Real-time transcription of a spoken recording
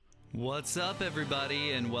What's up,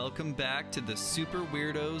 everybody, and welcome back to the Super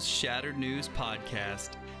Weirdos Shattered News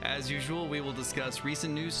Podcast. As usual, we will discuss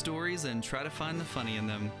recent news stories and try to find the funny in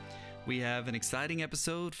them. We have an exciting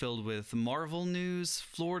episode filled with Marvel news,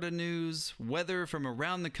 Florida news, weather from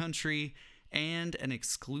around the country, and an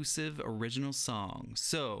exclusive original song.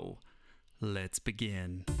 So, let's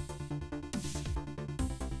begin.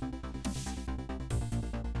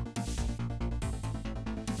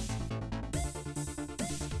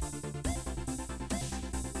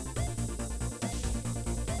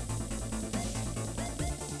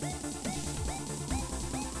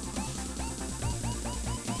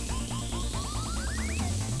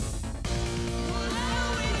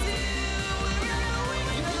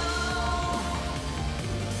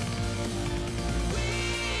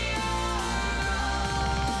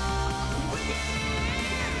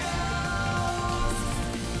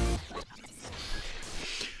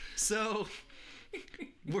 So,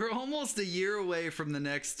 we're almost a year away from the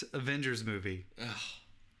next Avengers movie. Ugh.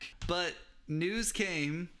 But news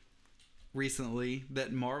came recently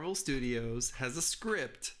that Marvel Studios has a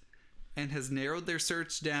script and has narrowed their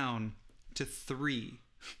search down to 3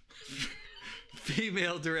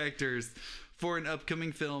 female directors for an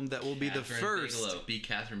upcoming film that will be the first.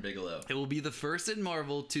 Catherine Bigelow. It will be the first in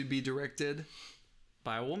Marvel to be directed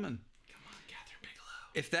by a woman.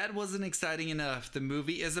 If that wasn't exciting enough, the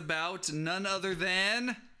movie is about none other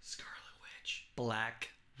than Scarlet Witch. Black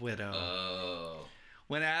Widow. Oh.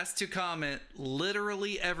 When asked to comment,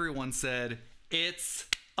 literally everyone said, "It's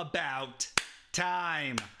about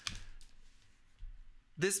time."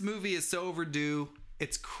 This movie is so overdue,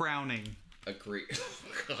 it's crowning. Agree. Oh,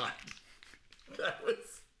 God. That was...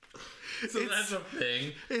 So that's a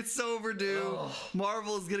thing? It's so overdue. Oh.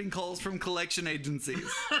 Marvel is getting calls from collection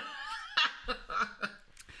agencies.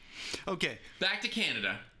 Okay. Back to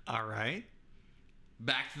Canada. All right.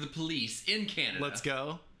 Back to the police in Canada. Let's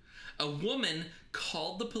go. A woman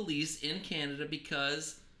called the police in Canada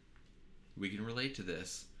because we can relate to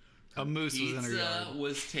this. A moose was in her yard. Pizza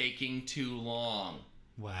was taking too long.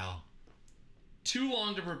 Wow. Too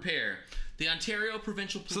long to prepare. The Ontario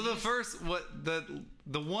Provincial Police. So the first,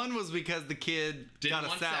 the one was because the kid got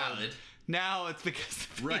a salad. Now it's because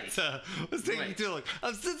the pizza was taking too long.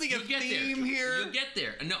 I'm sensing a theme here. You'll get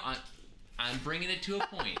there. No, I'm bringing it to a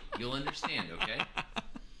point. You'll understand, okay?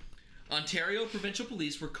 Ontario Provincial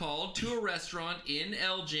Police were called to a restaurant in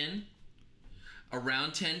Elgin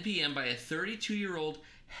around 10 p.m. by a 32-year-old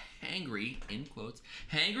hangry, in quotes,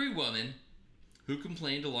 hangry woman who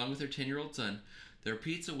complained along with her 10-year-old son their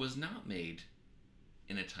pizza was not made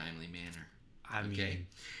in a timely manner. I mean...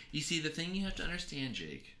 You see, the thing you have to understand,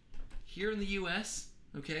 Jake... Here in the U.S.,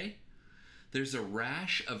 okay, there's a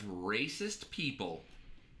rash of racist people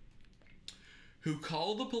who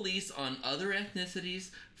call the police on other ethnicities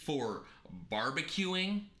for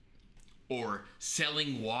barbecuing or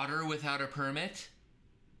selling water without a permit.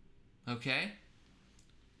 Okay?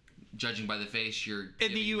 Judging by the face, you're...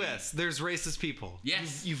 In the U.S., there's racist people.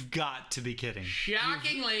 Yes. You've got to be kidding.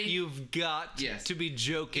 Shockingly. You've got to be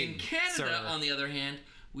joking. In Canada, sir. On the other hand,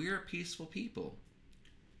 we're a peaceful people.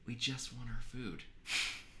 We just want our food.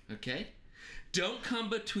 Okay? Don't come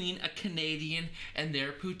between a Canadian and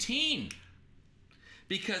their poutine.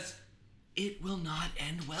 Because it will not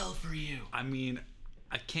end well for you. I mean,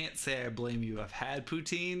 I can't say I blame you. I've had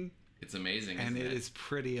poutine. It's amazing, and it is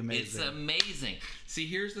pretty amazing. It's amazing. See,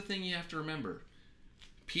 here's the thing you have to remember.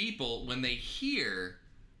 People, when they hear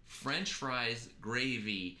French fries,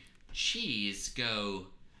 gravy, cheese, go...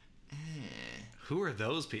 Who are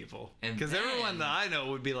those people? Because everyone that I know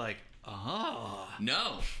would be like, oh.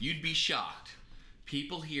 No, you'd be shocked.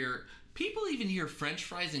 People even hear French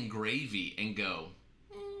fries and gravy and go,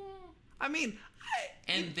 I mean,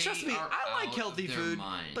 trust me, I like healthy food,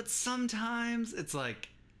 but sometimes it's like,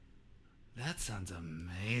 that sounds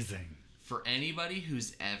amazing. For anybody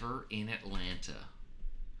who's ever in Atlanta,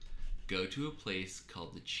 go to a place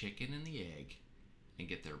called the Chicken and the Egg and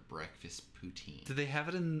get their breakfast poutine. Do they have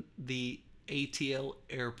it in the ATL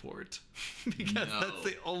airport? Because that's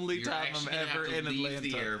the only time I'm ever in Atlanta. Leave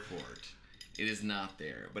the airport. It is not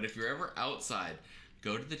there. But if you're ever outside,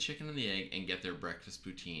 go to the Chicken and the Egg and get their breakfast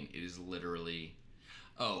poutine. It is literally...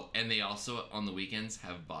 Oh, and they also, on the weekends,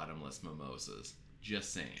 have bottomless mimosas.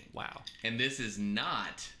 Just saying. Wow. And this is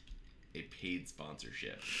not a paid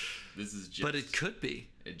sponsorship. This is just... But it could be.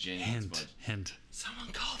 A genuine Hint.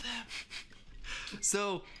 Someone call them.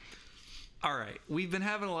 So... All right, we've been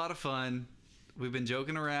having a lot of fun. We've been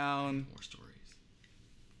joking around. More stories.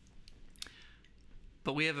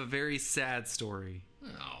 But we have a very sad story.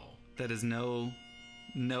 Oh. That is no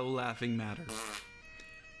laughing matter.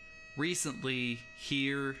 recently,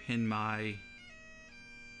 here in my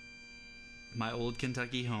old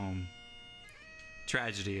Kentucky home,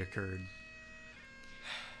 tragedy occurred.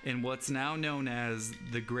 In what's now known as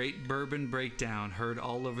the Great Bourbon Breakdown, heard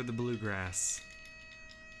all over the bluegrass,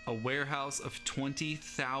 a warehouse of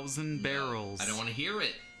 20,000 barrels I don't want to hear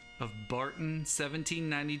it. of Barton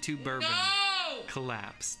 1792 bourbon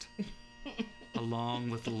collapsed, along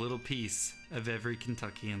with a little piece of every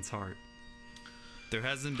Kentuckian's heart. There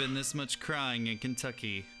hasn't been this much crying in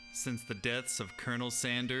Kentucky since the deaths of Colonel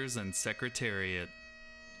Sanders and Secretariat.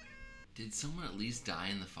 Did someone at least die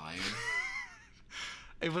in the fire?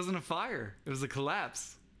 It wasn't a fire. It was a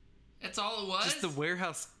collapse. That's all it was? Just the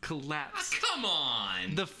warehouse collapsed. Come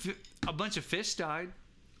on! A bunch of fish died.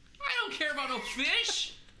 I don't care about no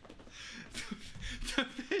fish! The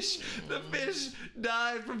fish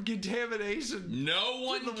died from contamination. No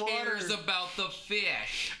one the cares water. about the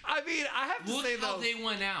fish. I mean, I have to Look say, how though, they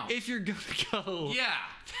went out. if you're gonna go, Yeah.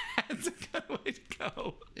 that's a good way to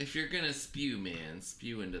go. If you're gonna spew, man,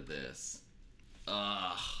 spew into this.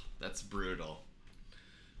 Ugh, that's brutal.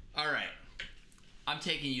 Alright. I'm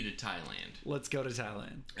taking you to Thailand. Let's go to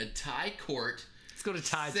Thailand. A Thai court Let's go to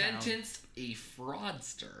Thai town. sentenced a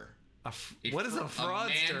fraudster. What is a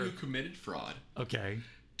fraudster? A man who committed fraud. Okay.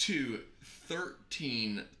 To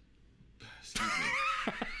 13... Excuse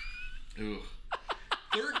me. Ooh.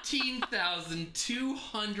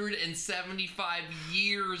 13,275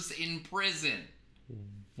 years in prison.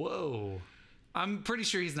 Whoa. I'm pretty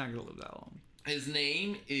sure he's not going to live that long. His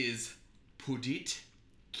name is Pudit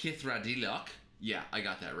Kithradilok. Yeah, I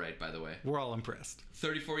got that right, by the way. We're all impressed.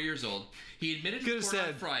 34 years old. He admitted Could to have court on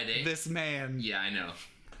said, Friday. this man. Yeah, I know.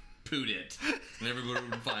 Pudit. And everybody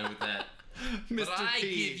would be fine with that. Mr. But I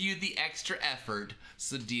P. give you the extra effort,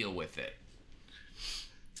 so deal with it.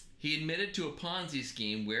 He admitted to a Ponzi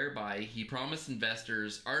scheme whereby he promised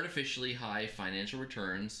investors artificially high financial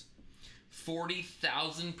returns.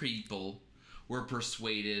 40,000 people were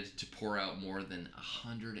persuaded to pour out more than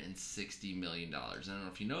 $160 million. I don't know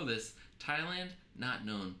if you know this, Thailand, not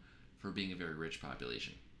known for being a very rich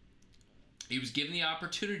population. He was given the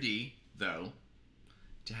opportunity, though,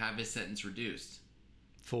 to have his sentence reduced.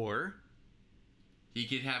 For? He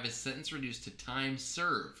could have his sentence reduced to time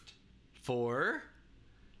served. For?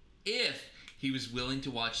 If he was willing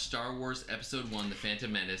to watch Star Wars Episode 1, The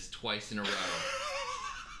Phantom Menace, twice in a row.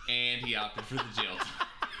 And he opted for the jail time.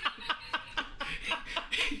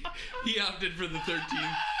 He opted for the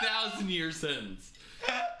 13,000-year sentence.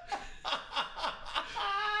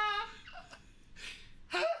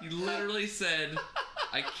 He literally said,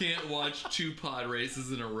 I can't watch 2 pod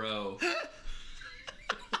races in a row.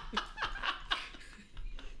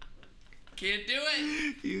 Can't do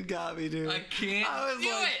it. You got me, dude. I can't I was do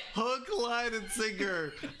like, it. hook, line, and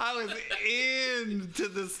sinker. I was into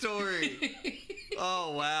the story.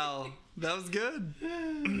 Oh, wow. That was good.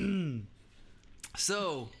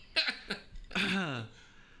 So, I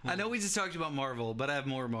know we just talked about Marvel, but I have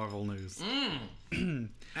more Marvel news.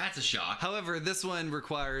 That's a shock. However, this one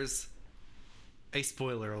requires a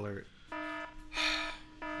spoiler alert.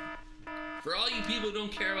 For all you people who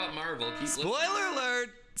don't care about Marvel, keep listening. Spoiler alert!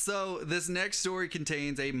 So, this next story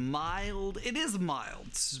contains a mild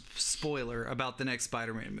spoiler about the next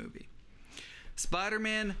Spider-Man movie.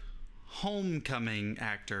 Spider-Man Homecoming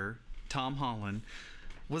actor Tom Holland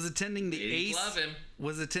was attending the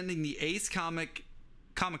Ace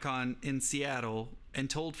Comic-Con in Seattle and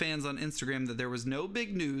told fans on Instagram that there was no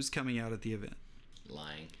big news coming out at the event.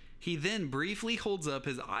 Lying. He then briefly holds up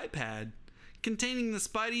his iPad containing the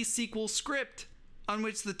Spidey sequel script, on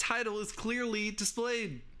which the title is clearly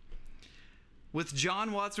displayed. With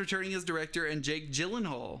John Watts returning as director and Jake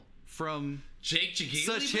Gyllenhaal from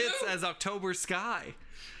such hits as October Sky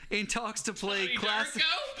in talks to play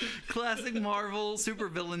classic Marvel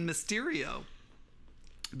supervillain Mysterio.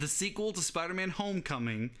 The sequel to Spider-Man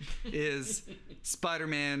Homecoming is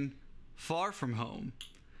Spider-Man Far From Home,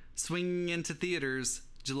 swinging into theaters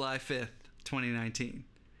July 5th, 2019.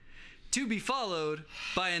 To be followed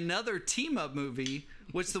by another team-up movie,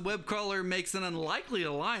 which the web crawler makes an unlikely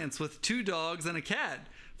alliance with 2 dogs and a cat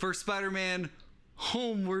for Spider-Man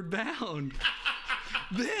Homeward Bound.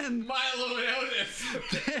 Then Milo Otis.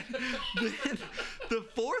 then the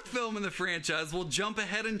 4th film in the franchise will jump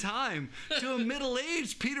ahead in time to a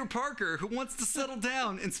middle-aged Peter Parker who wants to settle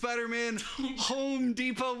down in Spider-Man Home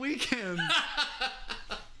Depot Weekends.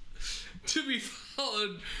 To be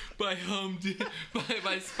followed by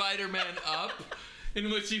by Spider-Man Up,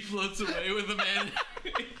 in which he floats away with a man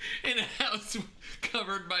in a house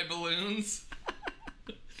covered by balloons.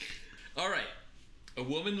 All right. A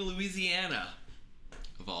woman in Louisiana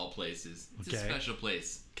of all places. It's a Okay. special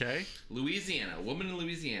place. Okay. Louisiana, a woman in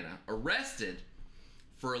Louisiana, arrested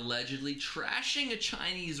for allegedly trashing a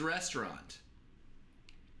Chinese restaurant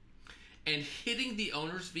and hitting the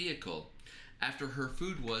owner's vehicle after her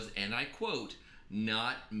food was, and I quote,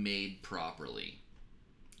 not made properly.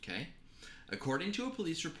 Okay? According to a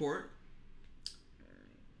police report,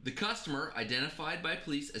 the customer, identified by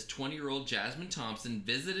police as 20-year-old Jasmine Thompson,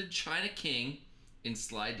 visited China King in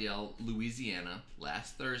Slidell, Louisiana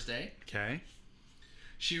last Thursday. Okay.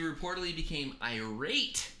 She reportedly became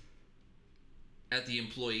irate at the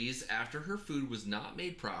employees after her food was not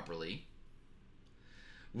made properly.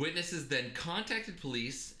 Witnesses then contacted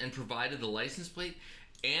police and provided the license plate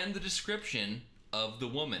and the description of the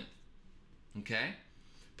woman. Okay?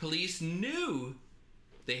 Police knew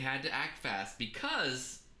they had to act fast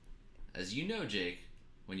because, as you know, Jake,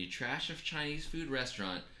 when you trash a Chinese food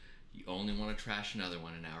restaurant, you only want to trash another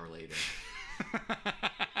one an hour later.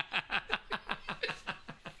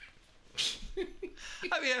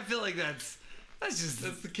 I mean, I feel like that's That's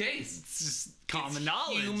the case. it's just common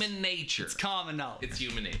knowledge. Human nature. It's common knowledge. It's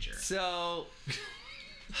human nature. So,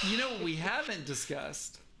 you know what we haven't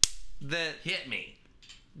discussed that Hit me.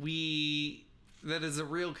 that is a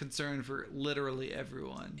real concern for literally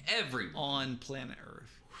everyone Everyone. on planet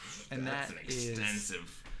Earth, and That's that an is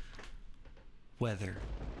extensive. weather.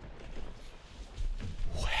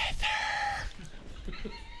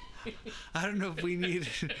 I don't know if we need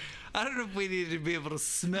to be able to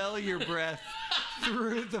smell your breath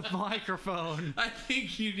through the microphone, I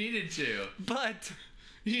think you needed to. but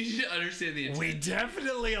You need to understand the intent. we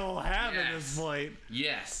definitely all have at this point.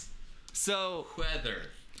 Yes. So Weather.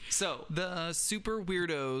 the Super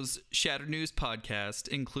Weirdos Shattered News podcast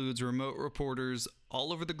includes remote reporters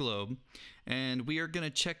all over the globe, and we are going to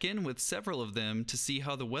check in with several of them to see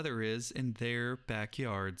how the weather is in their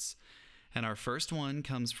backyards. And our first one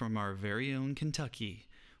comes from our very own Kentucky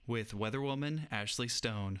with weatherwoman Ashley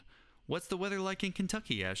Stone. What's the weather like in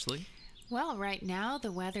Kentucky, Ashley? Well, right now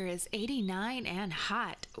the weather is 89 and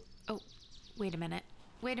hot. Oh, wait a minute.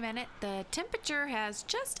 The temperature has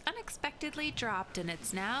just unexpectedly dropped and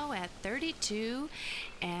it's now at 32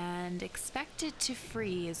 and expected to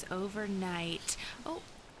freeze overnight. Oh,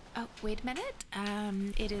 wait a minute.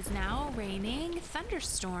 It is now raining.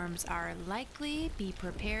 Thunderstorms are likely. Be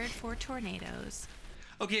prepared for tornadoes.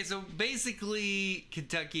 Okay, so basically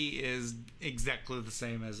Kentucky is exactly the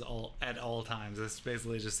same as at all times. It's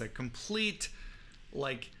basically just a complete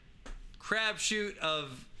crapshoot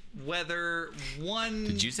of weather. One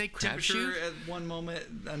Did you say temperature crapshoot? at one moment,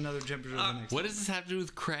 another temperature the next. What does this have to do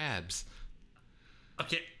with crabs?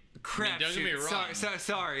 Okay, crapshoot. don't get me wrong.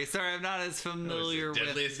 Sorry. I'm not as familiar with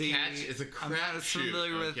Deadliest the. catch is a I'm not as crapshoot,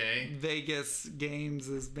 familiar okay? with Vegas games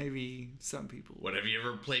as maybe some people. What, have you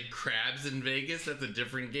ever played crabs in Vegas? That's a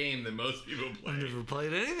different game than most people play. I've never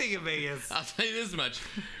played anything in Vegas. I'll tell you this much.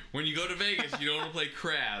 When you go to Vegas, you don't want to play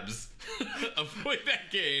crabs. Avoid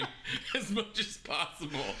that game as much as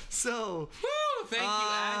possible. So, Woo! Thank you,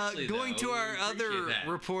 Ashley. going though. to We our appreciate other that.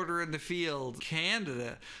 reporter in the field,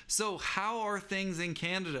 Canada. So, how are things in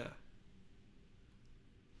Canada?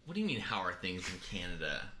 What do you mean, how are things in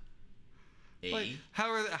Canada? Like,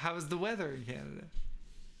 how is the weather in Canada?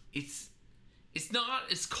 It's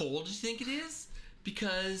not as cold as you think it is,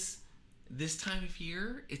 because this time of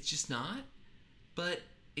year, it's just not. But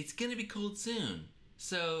it's going to be cold soon.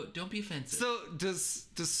 So don't be offensive. So, does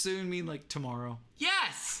soon mean like tomorrow?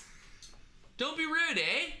 Yes! Don't be rude,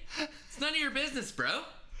 eh? It's none of your business, bro.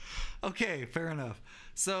 Okay, fair enough.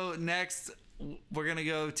 So, next, we're going to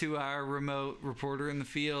go to our remote reporter in the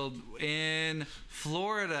field in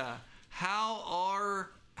Florida. How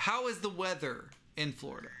is the weather in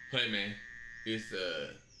Florida? Hey, man. It's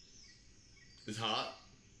hot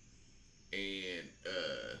and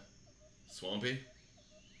swampy.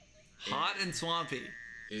 Hot and swampy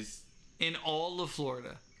It's in all of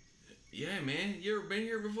Florida. Yeah, man. You ever been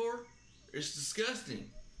here before? It's disgusting.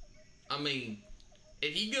 I mean,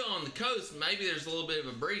 if you go on the coast, maybe there's a little bit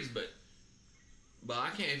of a breeze, but I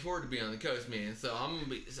can't afford to be on the coast, man. So I'm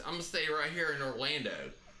gonna stay right here in Orlando,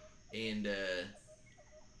 and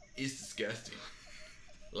it's disgusting.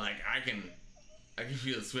 Like I can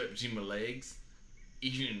feel the sweat between my legs,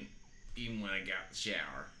 even when I got the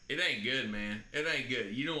shower. It ain't good, man. It ain't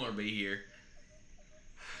good. You don't want to be here.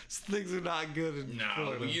 Things are not good in No,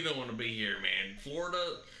 Florida. you don't want to be here, man.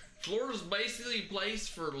 Florida's basically a place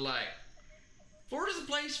for Florida's a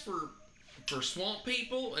place for swamp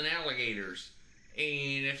people and alligators.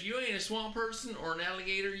 And if you ain't a swamp person or an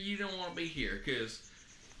alligator, you don't want to be here, because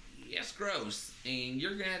it's gross. And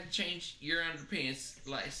you're going to have to change your underpants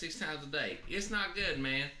like 6 times a day. It's not good,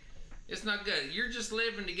 man. It's not good. You're just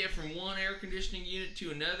living to get from one air conditioning unit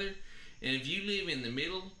to another. And if you live in the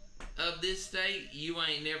middle of this state, you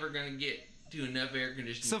ain't never going to get to enough air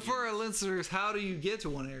conditioning So units. for our listeners, how do you get to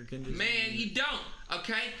one air conditioner? Man, you don't,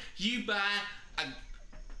 okay? You buy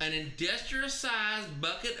an industrial size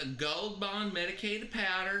bucket of Gold Bond medicated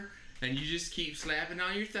powder, and you just keep slapping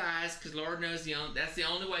on your thighs, because Lord knows that's the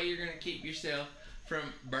only way you're going to keep yourself from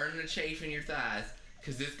burning the chafe in your thighs,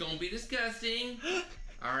 because it's going to be disgusting.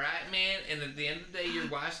 All right, man? And at the end of the day, your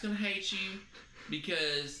wife's going to hate you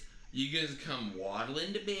because you're going to come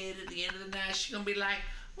waddling to bed at the end of the night. She's going to be like,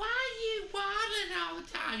 why are you waddling all the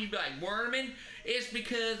time? You'd be like, worming? It's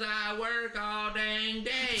because I work all dang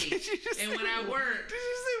day. And when I work... Did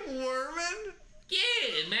you say worming?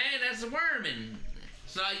 Yeah, man, that's a worming.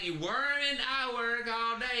 So you worming, I work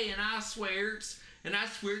all day, and I swears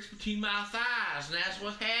between my thighs. And that's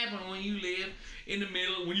what happens when you live in the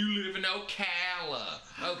middle, when you live in Ocala,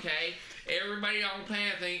 okay? Everybody on the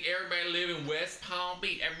planet think everybody live in West Palm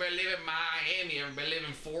Beach, everybody live in Miami, everybody live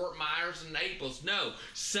in Fort Myers and Naples. No,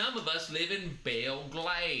 some of us live in Belle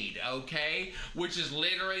Glade, okay? Which is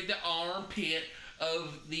literally the armpit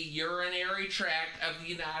of the urinary tract of the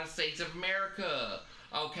United States of America,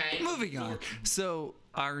 okay? Moving on. So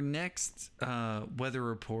our next weather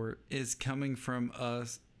report is coming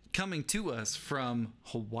to us from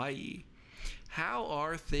Hawaii. How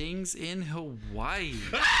are things in Hawaii?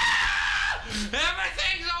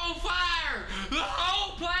 Everything's on fire! The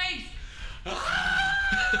whole place!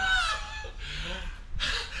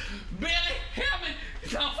 Billy, help me!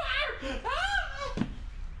 It's on fire!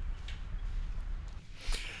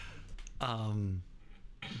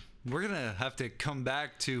 We're gonna have to come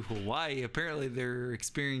back to Hawaii. Apparently they're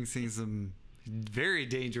experiencing some very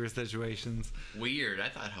dangerous situations. Weird. I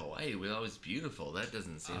thought Hawaii was always beautiful. That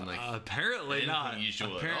doesn't seem like apparently not.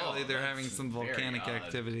 unusual Apparently at all. they're That's having some very volcanic odd.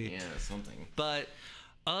 activity. Yeah, something. But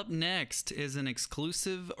up next is an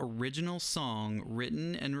exclusive original song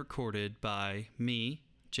written and recorded by me,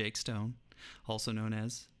 Jake Stone, also known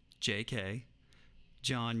as JK,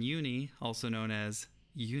 John Uni, also known as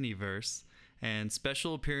Universe, and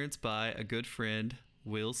special appearance by a good friend,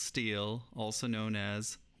 Will Steele, also known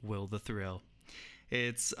as Will the Thrill.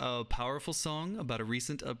 It's a powerful song about a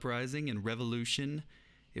recent uprising and revolution.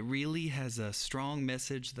 It really has a strong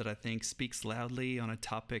message that I think speaks loudly on a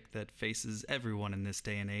topic that faces everyone in this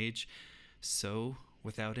day and age. So,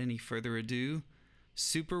 without any further ado,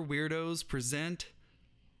 Super Weirdos present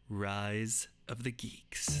Rise of the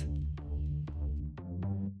Geeks.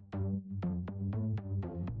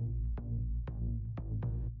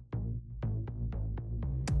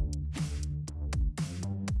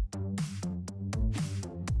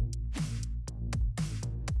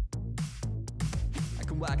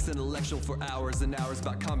 Wax intellectual for hours and hours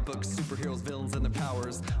about comic books, superheroes, villains, and their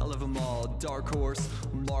powers. I love them all. Dark Horse,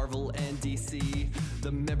 Marvel, and DC.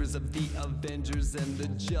 The members of the Avengers and the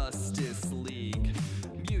Justice League.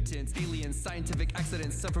 Mutants, aliens, scientific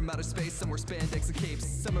accidents. Some from outer space, some wear spandex and capes.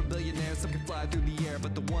 Some are billionaires, some can fly through the air.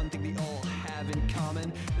 But the one thing they all have in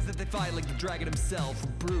common is that they fight like the dragon himself,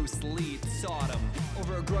 Bruce Lee Sodom,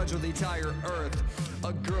 over a grudge with the entire earth,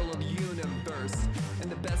 a girl of the universe.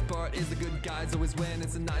 And the best part is the good guys always win.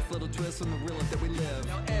 It's a nice little twist from the real life that we live.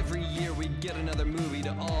 Now every year we get another movie to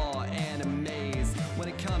awe and amaze. When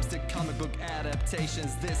it comes to comic book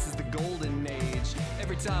adaptations, this is the golden age.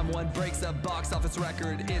 Every time one breaks a box office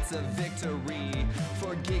record, it's a victory.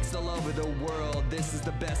 For geeks all over the world, this is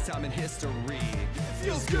the best time in history. It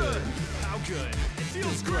feels good. How good? It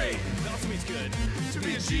feels great. It also means good. To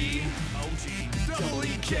be a G, O-G, double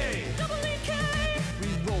E-K. Double E-K. We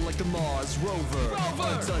roll like the Mars rover,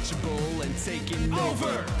 untouchable and taking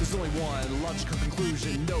over. There's only one logical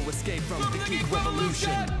conclusion, no escape from the geek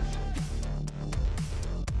revolution.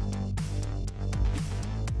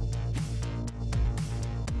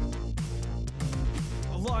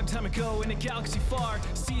 A long time ago in a galaxy far,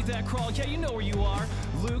 see that crawl, yeah, you know where you are.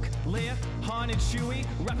 Luke, Leia, Han, and Chewie,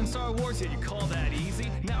 rapping Star Wars, yeah, you call that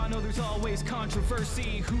easy? Now I know there's always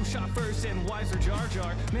controversy, who shot first and why's there Jar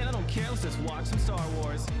Jar? Man, I don't care, let's just watch some Star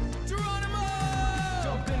Wars. Geronimo!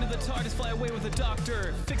 Jump into the TARDIS, fly away with the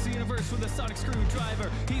Doctor, fix the universe with a sonic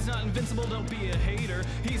screwdriver. He's not invincible, don't be a hater,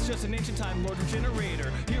 he's just an ancient Time Lord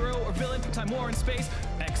regenerator. Hero or villain, time war in space,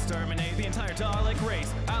 exterminate the entire Dalek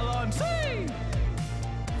race. Alan C!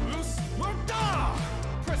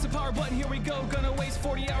 Press the power button, here we go. Gonna waste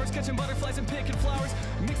 40 hours catching butterflies and picking flowers.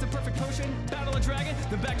 Mix the perfect potion, battle a dragon,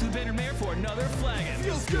 then back to the Banner Mare for another flagon.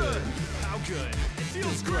 Feels good. How good? It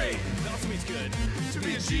feels great. It also means good. To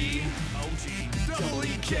be a G, O-G, double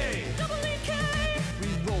E-K. Double E-K. We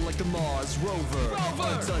roll like like the Mars rover.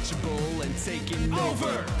 Untouchable and taking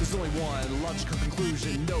over. There's only one logical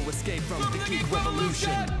conclusion. No escape from the geek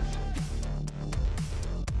revolution.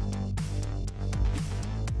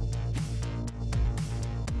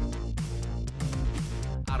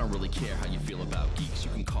 I don't really care how you feel about geeks.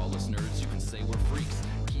 You can call us nerds, you can say we're freaks.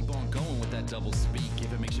 Keep on going with that double speak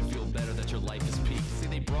if it makes you feel better that your life is peak. See,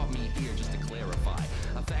 they brought me here just to clarify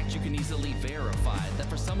a fact you can easily verify, that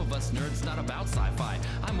for some of us nerds, not about sci-fi.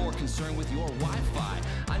 I'm more concerned with your Wi-Fi.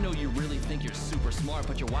 I know you really think you're super smart,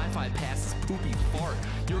 but your Wi-Fi passes poopy fart.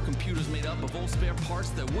 Your computer's made up of old spare parts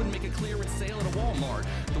that wouldn't make a clearance sale at a Walmart.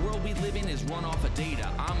 The world we live in is run off of data.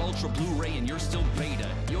 I'm ultra Blu-ray and you're still beta.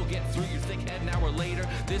 You'll get through your thick head an hour later.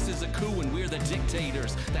 This is a coup and we're the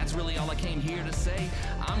dictators. That's really all I came here to say.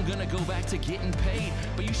 I'm gonna go back to getting paid,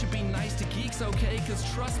 but you should be nice to geeks, okay? Cause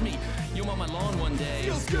trust me, you'll mow my lawn one day.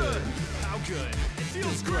 Feels good. How good? It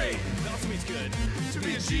feels great. It also means good. To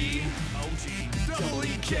be a G. O-G. Double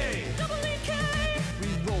E-K. Double E-K. We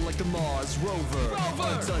roll like the Mars rover.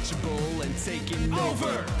 Untouchable and taking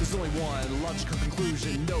over. There's only one logical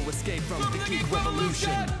conclusion. No escape from the geek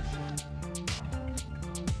revolution.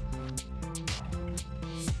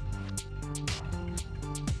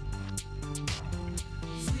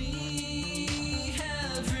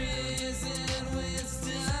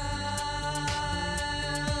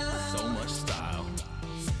 So much style.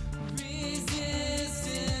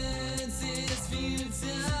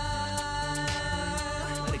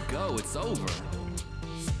 Let it go, it's over.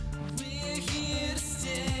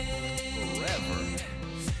 Forever.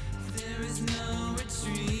 There is no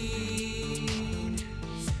retreat.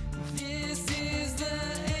 This is the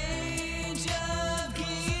age of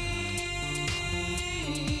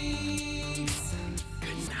geeks.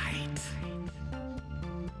 Good night.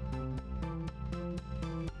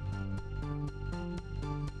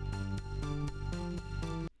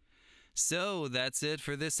 So that's it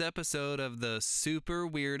for this episode of the Super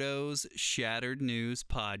Weirdos Shattered News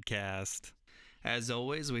Podcast. As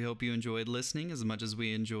always, we hope you enjoyed listening as much as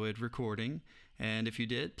we enjoyed recording. And if you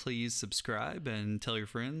did, please subscribe and tell your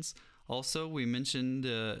friends. Also, we mentioned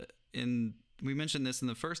this in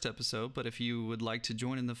the first episode, but if you would like to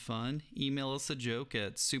join in the fun, email us a joke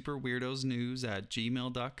at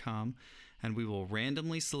superweirdosnews@gmail.com, and we will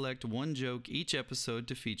randomly select one joke each episode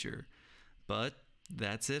to feature. But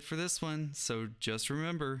that's it for this one, so just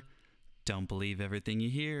remember, don't believe everything you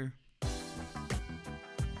hear.